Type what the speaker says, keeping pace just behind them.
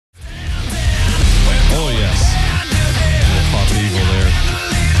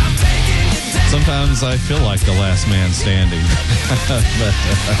Sometimes I feel like the last man standing. But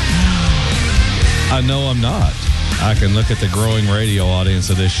I know I'm not. I can look at the growing radio audience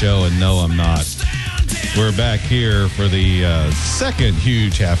of this show and know I'm not. We're back here for the second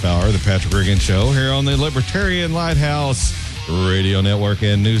huge half hour of the Patrick Regan Show here on the Libertarian Lighthouse Radio Network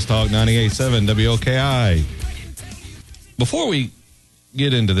and News Talk 98.7 WOKI. Before we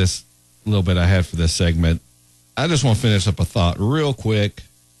get into this little bit I had for this segment, I just want to finish up a thought real quick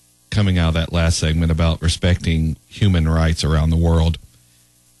coming out of that last segment about respecting human rights around the world.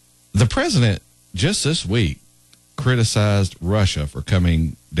 The president just this week criticized Russia for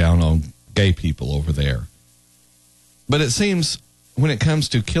coming down on gay people over there. But it seems when it comes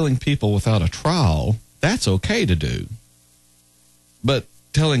to killing people without a trial, that's okay to do. But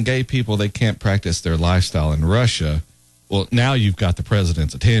telling gay people they can't practice their lifestyle in Russia, well, now you've got the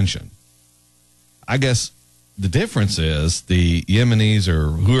president's attention. I guess the difference is the Yemenis or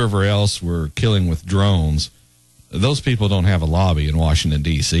whoever else were killing with drones, those people don't have a lobby in Washington,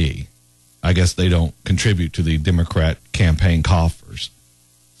 D.C. I guess they don't contribute to the Democrat campaign coffers.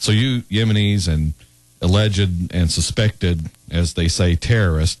 So you Yemenis and alleged and suspected, as they say,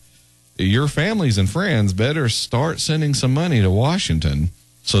 terrorists, your families and friends better start sending some money to Washington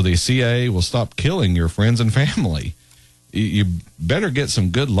so the CIA will stop killing your friends and family. You better get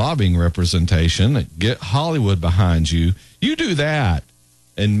some good lobbying representation, get Hollywood behind you. You do that,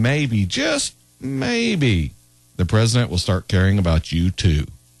 and maybe, just maybe, the president will start caring about you too.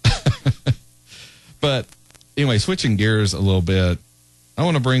 But anyway, switching gears a little bit, I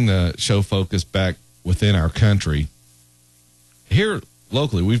want to bring the show focus back within our country. Here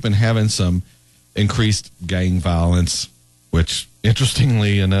locally, we've been having some increased gang violence, which,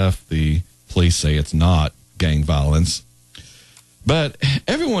 interestingly enough, the police say it's not gang violence. But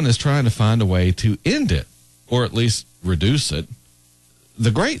everyone is trying to find a way to end it, or at least reduce it. The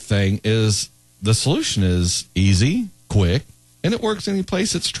great thing is the solution is easy, quick, and it works any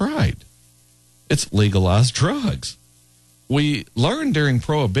place it's tried. It's legalized drugs. We learned during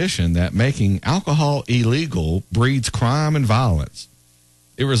Prohibition that making alcohol illegal breeds crime and violence.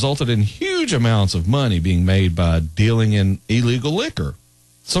 It resulted in huge amounts of money being made by dealing in illegal liquor,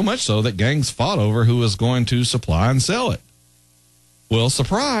 so much so that gangs fought over who was going to supply and sell it. Well,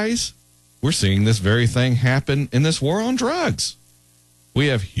 surprise, we're seeing this very thing happen in this war on drugs. We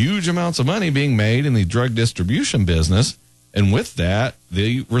have huge amounts of money being made in the drug distribution business, and with that,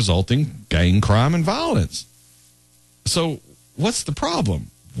 the resulting gang crime and violence. So what's the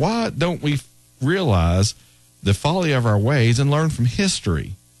problem? Why don't we realize the folly of our ways and learn from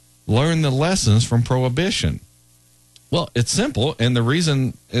history? Learn the lessons from Prohibition? Well, it's simple, and the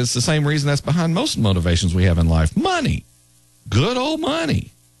reason is the same reason that's behind most motivations we have in life. Money. Good old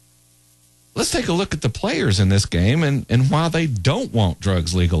money. Let's take a look at the players in this game and why they don't want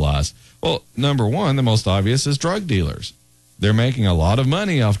drugs legalized. Well, number one, the most obvious, is drug dealers. They're making a lot of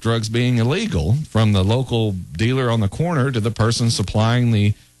money off drugs being illegal, from the local dealer on the corner to the person supplying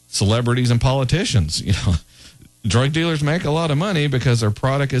the celebrities and politicians. You know, drug dealers make a lot of money because their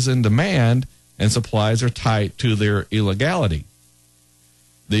product is in demand and supplies are tight to their illegality.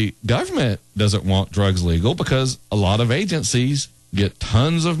 The government doesn't want drugs legal because a lot of agencies get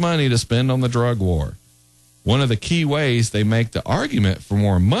tons of money to spend on the drug war. One of the key ways they make the argument for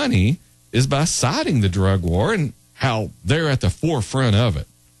more money is by citing the drug war and how they're at the forefront of it,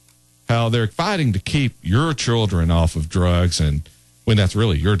 how they're fighting to keep your children off of drugs, and when that's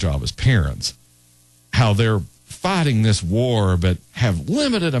really your job as parents, how they're fighting this war but have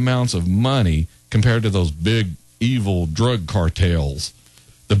limited amounts of money compared to those big evil drug cartels.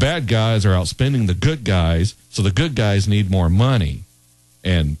 The bad guys are outspending the good guys, so the good guys need more money,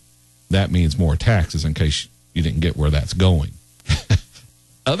 and that means more taxes, in case you didn't get where that's going.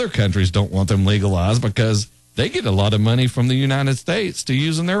 Other countries don't want them legalized because they get a lot of money from the United States to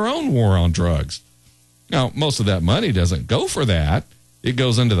use in their own war on drugs. Now, most of that money doesn't go for that. It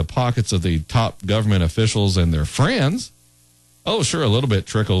goes into the pockets of the top government officials and their friends. Oh, sure, a little bit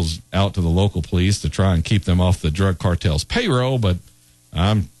trickles out to the local police to try and keep them off the drug cartel's payroll, but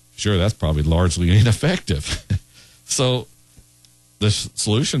I'm sure that's probably largely ineffective. So the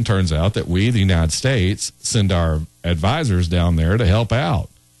solution turns out that we, the United States, send our advisors down there to help out.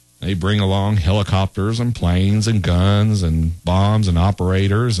 They bring along helicopters and planes and guns and bombs and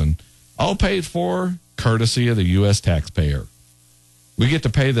operators, and all paid for courtesy of the U.S. taxpayer. We get to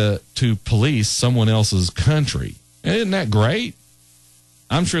pay to police someone else's country. Isn't that great?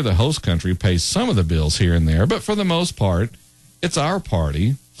 I'm sure the host country pays some of the bills here and there, but for the most part, it's our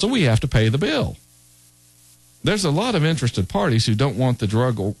party, so we have to pay the bill. There's a lot of interested parties who don't want the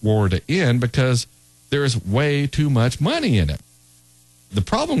drug war to end because there is way too much money in it. The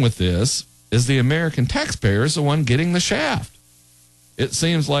problem with this is the American taxpayer is the one getting the shaft. It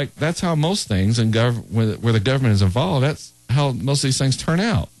seems like that's how most things in where the government is involved, that's how most of these things turn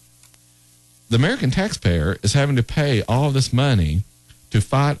out. The American taxpayer is having to pay all of this money to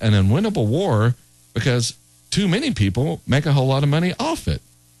fight an unwinnable war because too many people make a whole lot of money off it.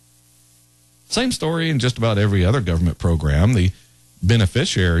 Same story in just about every other government program. The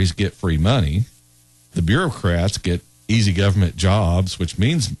beneficiaries get free money. The bureaucrats get easy government jobs, which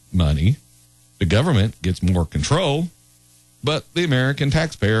means money. The government gets more control, but the American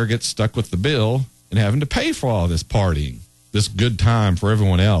taxpayer gets stuck with the bill and having to pay for all this partying, this good time for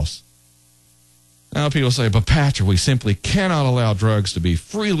everyone else. Now people say, but Patrick, we simply cannot allow drugs to be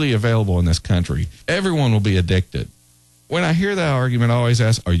freely available in this country. Everyone will be addicted. When I hear that argument, I always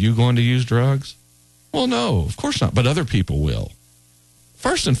ask, are you going to use drugs? Well, no, of course not, but other people will.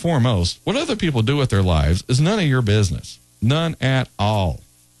 First and foremost, what other people do with their lives is none of your business. None at all.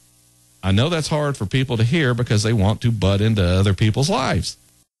 I know that's hard for people to hear because they want to butt into other people's lives.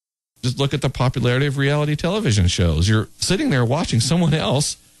 Just look at the popularity of reality television shows. You're sitting there watching someone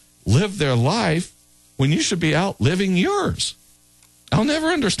else live their life when you should be out living yours. I'll never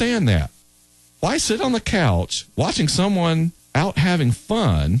understand that. Why sit on the couch watching someone out having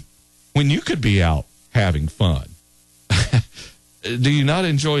fun when you could be out having fun? Do you not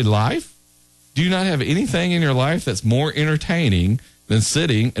enjoy life? Do you not have anything in your life that's more entertaining than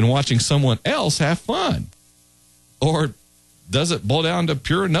sitting and watching someone else have fun? Or does it boil down to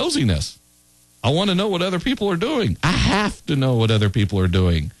pure nosiness? I want to know what other people are doing. I have to know what other people are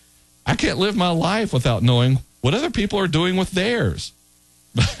doing. I can't live my life without knowing what other people are doing with theirs.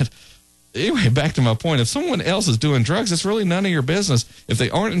 But anyway, back to my point. If someone else is doing drugs, it's really none of your business. If they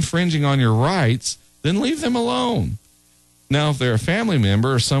aren't infringing on your rights, then leave them alone. Now, if they're a family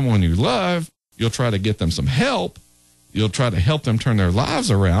member or someone you love, you'll try to get them some help. You'll try to help them turn their lives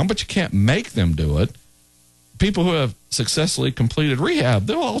around, but you can't make them do it. People who have successfully completed rehab,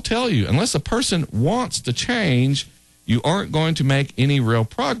 they'll all tell you, unless a person wants to change, you aren't going to make any real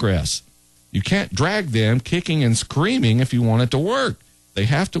progress. You can't drag them kicking and screaming if you want it to work. They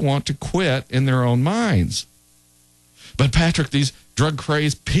have to want to quit in their own minds. But Patrick, these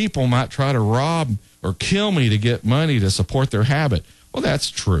drug-crazed people might try to rob or kill me to get money to support their habit. Well,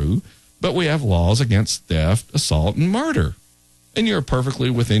 that's true, but we have laws against theft, assault, and murder. And you're perfectly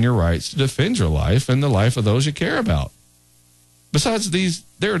within your rights to defend your life and the life of those you care about. Besides these,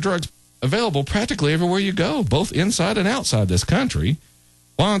 there are drugs available practically everywhere you go, both inside and outside this country.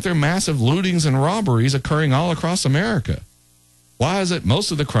 Why aren't there massive lootings and robberies occurring all across America? Why is it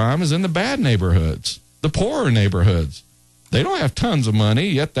most of the crime is in the bad neighborhoods, the poorer neighborhoods? They don't have tons of money,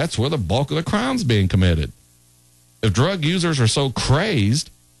 yet that's where the bulk of the crime's being committed. If drug users are so crazed,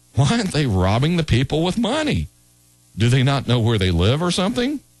 why aren't they robbing the people with money? Do they not know where they live or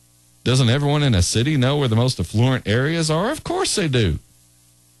something? Doesn't everyone in a city know where the most affluent areas are? Of course they do.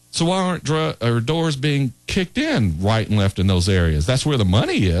 So why aren't doors being kicked in right and left in those areas? That's where the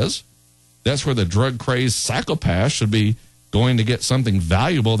money is. That's where the drug-crazed psychopaths should be going to get something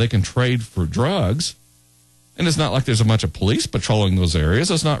valuable they can trade for drugs. And it's not like there's a bunch of police patrolling those areas.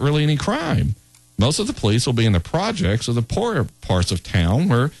 There's not really any crime. Most of the police will be in the projects or the poorer parts of town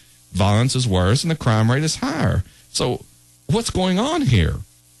where violence is worse and the crime rate is higher. So what's going on here?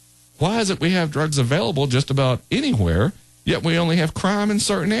 Why is it we have drugs available just about anywhere, yet we only have crime in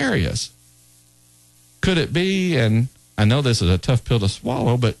certain areas? Could it be, and I know this is a tough pill to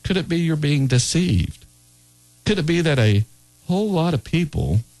swallow, but could it be you're being deceived? Could it be that a whole lot of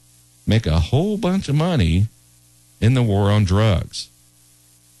people make a whole bunch of money in the war on drugs?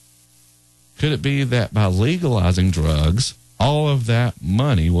 Could it be that by legalizing drugs, all of that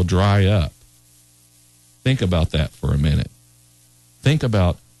money will dry up? Think about that for a minute. Think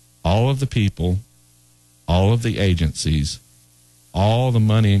about all of the people, all of the agencies, all the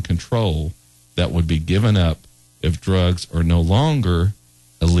money and control that would be given up if drugs are no longer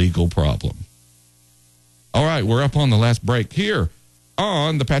a legal problem. All right, we're up on the last break here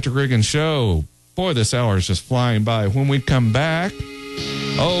on the Patrick Regan Show. Boy, this hour is just flying by. When we come back,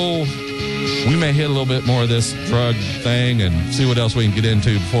 we may hit a little bit more of this drug thing and see what else we can get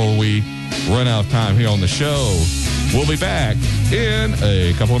into before we run out of time here on the show. We'll be back in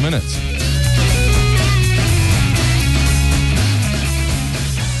a couple of minutes.